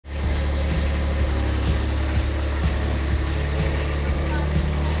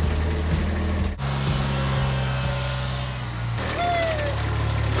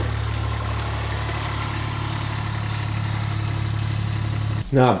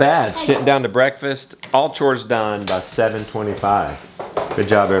Not bad. Sitting down to breakfast. All chores done by 7:25. Good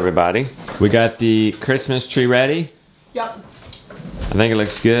job, everybody. We got the Christmas tree ready. Yep. I think it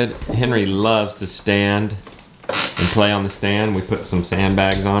looks good. Henry loves to stand and play on the stand. We put some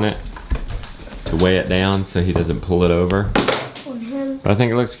sandbags on it to weigh it down so he doesn't pull it over. But I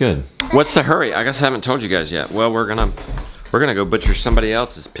think it looks good. What's the hurry? I guess I haven't told you guys yet. Well, we're gonna go butcher somebody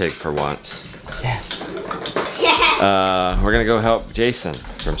else's pig for once. Yes. We're gonna go help Jason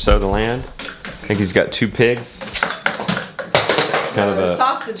from Sow the Land. I think he's got 2 pigs. It's kind of a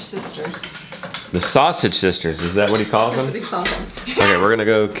sausage sisters. The sausage sisters, is that what he calls them? That's what he calls them. Okay, we're gonna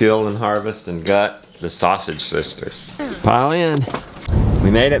go kill and harvest and gut the sausage sisters. Pile in. We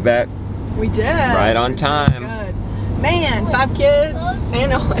made it back. We did. Right on time. Good. Man, 5 kids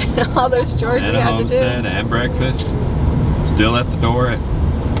and all those chores And we a had to do. homestead and breakfast. Still at the door at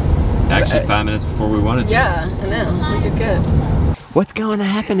actually 5 minutes before we wanted to. Yeah, I know. We did good. What's going to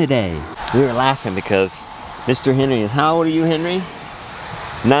happen today? We were laughing because Mr. Henry is, how old are you, Henry?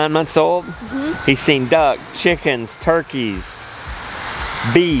 9 months old? He's seen duck, chickens, turkeys,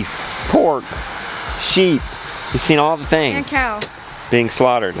 beef, pork, sheep. He's seen all the things. And a cow. Being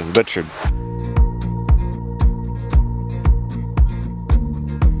slaughtered and butchered.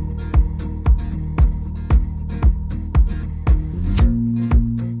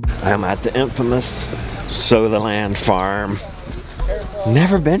 I'm at the infamous Sow the Land farm.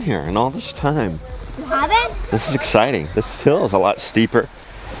 Never been here in all this time. You haven't? This is exciting. This hill is a lot steeper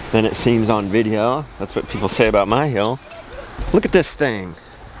than it seems on video. That's what people say about my hill. Look at this thing.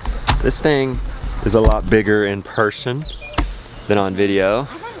 This thing is a lot bigger in person than on video.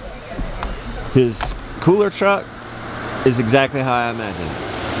 His cooler truck is exactly how I imagined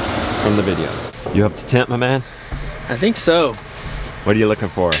from the videos. You up to tent, my man? I think so. What are you looking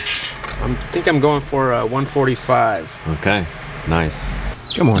for? I think I'm going for 145. Okay, nice.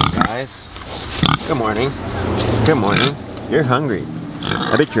 Good morning, guys. Good morning. Good morning. You're hungry.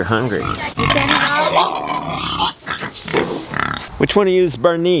 I bet you're hungry. Which one of you is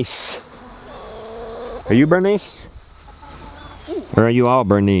Bernice? Are you Bernice? Or are you all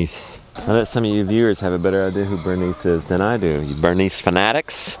Bernice? I bet some of you viewers have a better idea who Bernice is than I do. You Bernice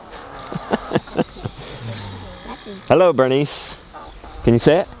fanatics? Hello, Bernice. Can you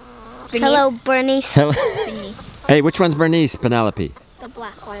say it? Bernice. Hello, Bernice. Hello. Bernice. Hey, which one's Bernice, Penelope? The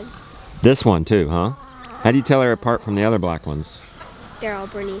black one. This one too, huh? How do you tell her apart from the other black ones? They're all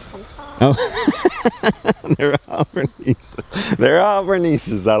Bernices. Oh, they're all Bernices. They're all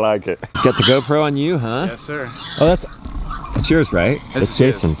Bernices. I like it. Got the GoPro on you, huh? Yes, sir. Oh, that's yours, right? That's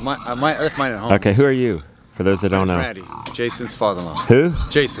Jason's. That's mine at home. Okay, who are you? For those that don't know. Randy, Jason's father-in-law. Who?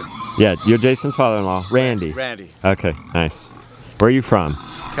 Jason. Yeah, you're Jason's father-in-law, Randy. Randy. Okay, nice. Where are you from?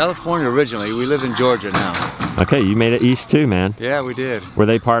 California originally. We live in Georgia now. Okay, you made it east too, man. Yeah, we did. Were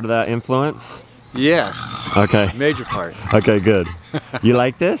they part of that influence? Yes. Okay. Major part. Okay, good. You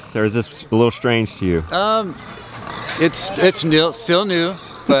like this, or is this a little strange to you? It's still new,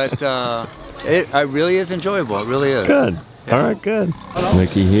 but it really is enjoyable. It really is. Good. Yeah. All right, good.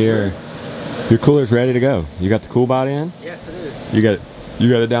 Looky here. Your cooler's ready to go. You got the cool body in? Yes, it is. You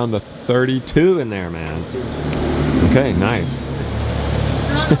got it down to 32 in there, man. Okay, nice.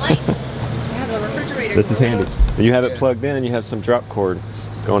 Yeah, the refrigerator. This is handy. And you have it plugged in, and you have some drop cord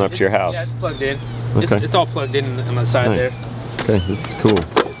going up to your house. Yeah, it's plugged in. Okay. It's all plugged in on the side Nice. there. Okay, this is cool.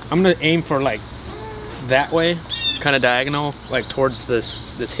 I'm gonna aim for like that way, kind of diagonal, like towards this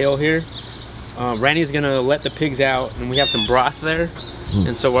hill here. Randy's gonna let the pigs out, and we have some broth there.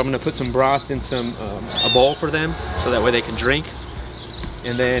 And so I'm gonna put some broth in a bowl for them, so that way they can drink.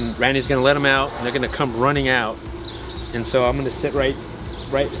 And then Randy's gonna let them out, and they're gonna come running out. And so I'm gonna sit right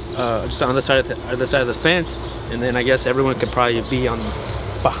just on the side of the fence, and then I guess everyone could probably be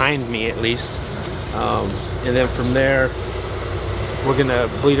behind me at least. And then from there, we're gonna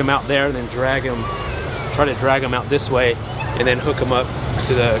bleed them out there, and then try to drag them out this way, and then hook them up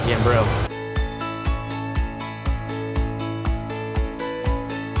to the gambrel.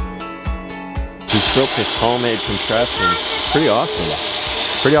 He's built this homemade contraption. Pretty awesome.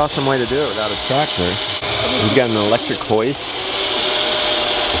 Pretty awesome way to do it without a tractor. He's got an electric hoist.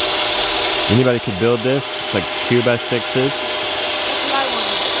 Anybody could build this. It's like 2x6s.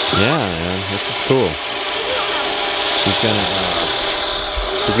 Yeah, man, this is cool. He's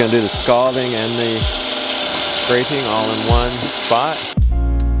gonna do the scalding and the scraping all in one spot.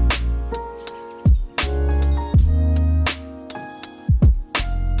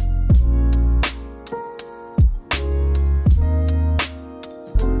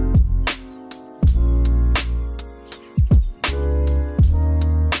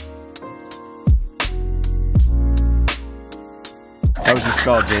 How was your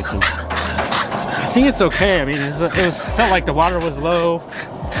scald, Jason? I think it's okay. I mean, it felt like the water was low.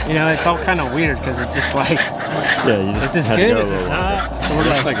 You know, it's all kind of weird because it's just like, Yeah, you just is this had to good? go a Is this little not? So It we're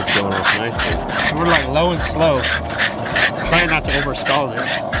looks like, like it's going off nicely. so we're like low and slow, trying not to over scald it.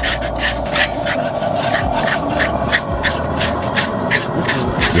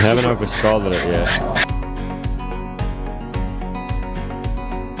 You haven't over scalded it yet.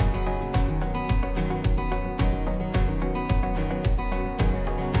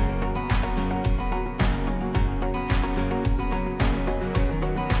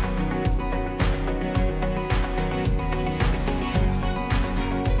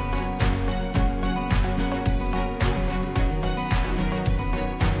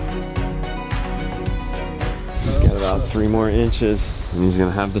 Got about 3 more inches and he's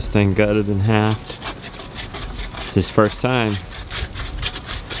gonna have this thing gutted in half. It's his first time.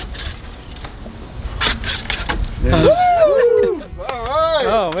 Alright!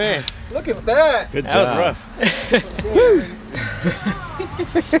 Oh man, Look at that! Good that job. was rough.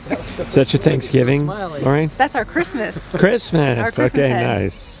 Is that your Thanksgiving, Smiling. Lorraine? That's our Christmas. Christmas. Our Christmas okay, head.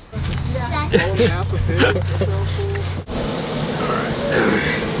 nice.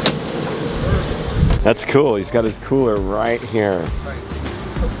 That's cool. He's got his cooler right here.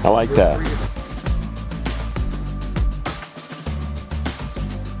 I like that.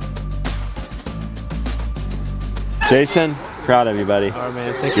 Jason, proud of you, buddy. All right,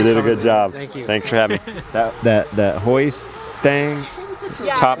 man. Thank You you. did a good job. Thank you. Thanks for having me. That hoist thing,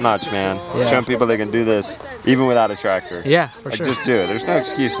 top notch, man. Yeah. Showing people they can do this even without a tractor. Yeah, for Like, sure. just do it. There's no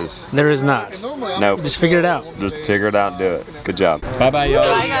excuses. There is not. Nope. Just figure it out. Just figure it out and do it. Good job. Bye-bye,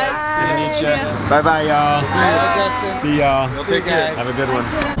 y'all. Bye, guys. Good to meet you. Bye-bye, y'all. See y'all. Take care. Have a good one.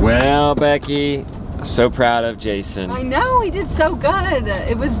 Well, Becky, so proud of Jason. I know, he did so good.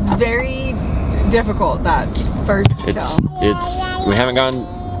 It was very difficult, that first kill. We haven't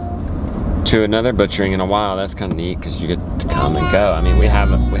gone to another butchering in a while. That's kind of neat because you get to come and go. I mean, we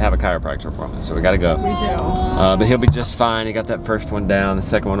have a chiropractor appointment, so we got to go. We do. But he'll be just fine. He got that first one down. The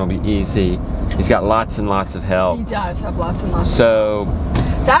second one will be easy. He's got lots and lots of help. He does have lots and lots. So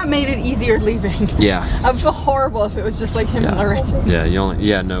That made it easier leaving. yeah. I would feel horrible if it was just like him and Lorraine.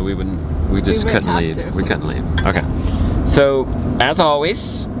 Yeah, no, we wouldn't. We just wouldn't couldn't have leave. to. We couldn't leave. Okay. So, as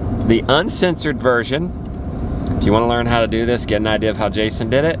always, the uncensored version. If you want to learn how to do this, get an idea of how Jason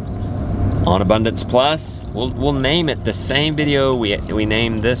did it, on Abundance Plus, we'll name it the same video we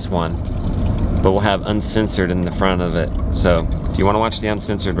named this one, but we'll have uncensored in the front of it. So, if you want to watch the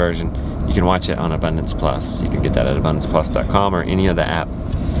uncensored version, you can watch it on Abundance Plus. You can get that at abundanceplus.com or any of the app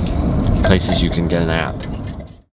places you can get an app.